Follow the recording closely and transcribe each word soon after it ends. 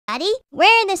Buddy,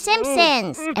 we're The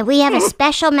Simpsons, and we have a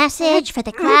special message for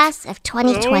the class of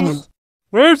 2020.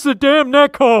 Where's the damn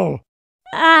neck hole?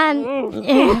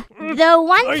 The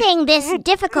one thing this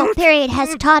difficult period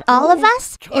has taught all of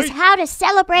us is how to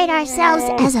celebrate ourselves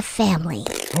as a family.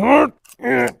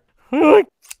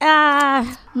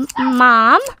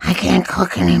 Mom? I can't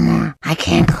cook anymore.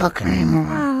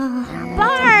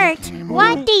 Bart,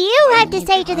 what do you have to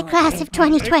say to the class of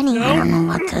 2020? I don't know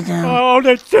what to do. Oh,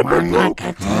 that's typical. We're not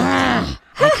good today.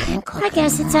 I can't cook I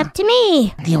guess it's up to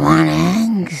me. Do you want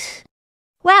eggs?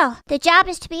 Well, the job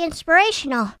is to be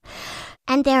inspirational.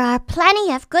 And there are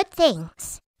plenty of good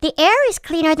things. The air is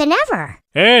cleaner than ever.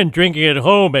 And drinking at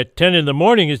home at 10 in the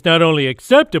morning is not only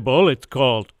acceptable, it's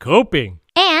called coping.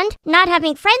 And not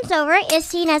having friends over is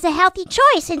seen as a healthy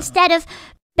choice instead of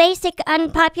basic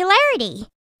unpopularity.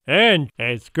 And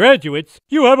as graduates,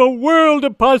 you have a world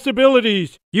of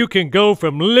possibilities. You can go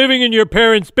from living in your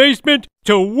parents' basement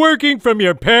to working from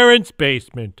your parents'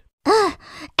 basement.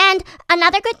 And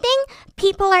another good thing,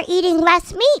 people are eating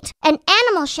less meat, and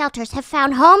animal shelters have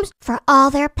found homes for all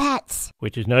their pets.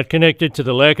 Which is not connected to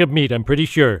the lack of meat, I'm pretty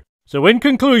sure. So in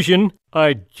conclusion,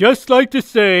 I'd just like to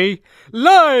say,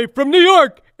 live from New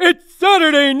York, it's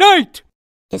Saturday night!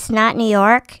 It's not New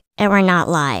York, and we're not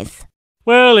live.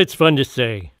 Well, it's fun to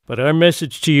say, but our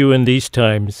message to you in these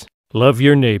times, love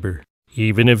your neighbor,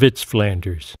 even if it's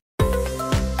Flanders.